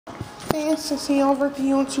This is the over at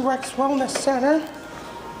the UNC Rex Wellness Center.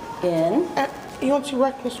 At UNC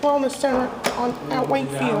Rex Wellness Center at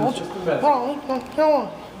Wakefield. Raleigh, North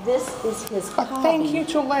Carolina. This is his hobby. Thank you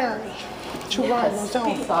to Larry to ride those over.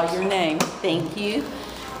 He saw your name. Thank you.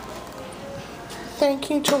 Thank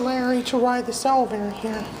you to Larry to ride this elevator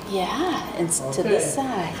here. Yeah, and to this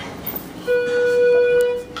side.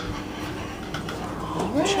 All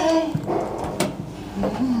right.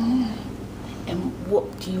 And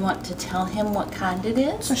what do you want to tell him what kind it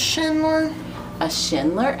is? It's a Schindler. A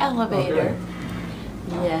Schindler elevator.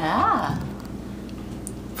 Okay. Yeah.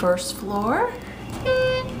 First floor.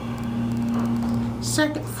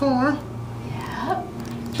 Second floor. Yep.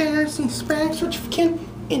 There's the Hispanic certificate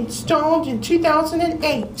installed in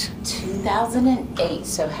 2008. 2008.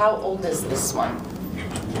 So how old is this one?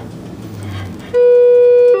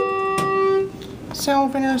 This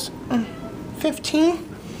elevator's 15.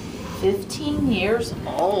 15 years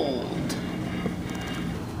old.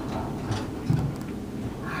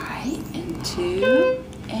 Alright, and 2,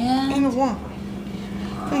 and 1.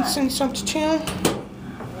 And send some to 2.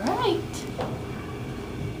 Alright.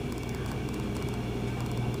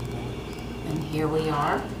 And here we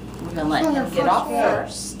are. We're going to let him get off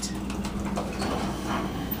first.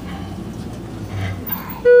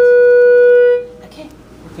 Okay,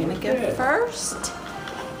 we're going to go first.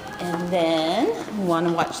 And then we want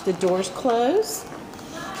to watch the doors close.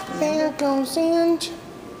 There goes in.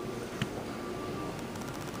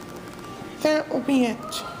 That will be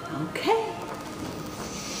it. Okay.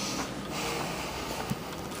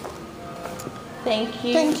 Thank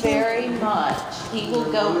you very much. He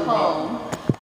will go home.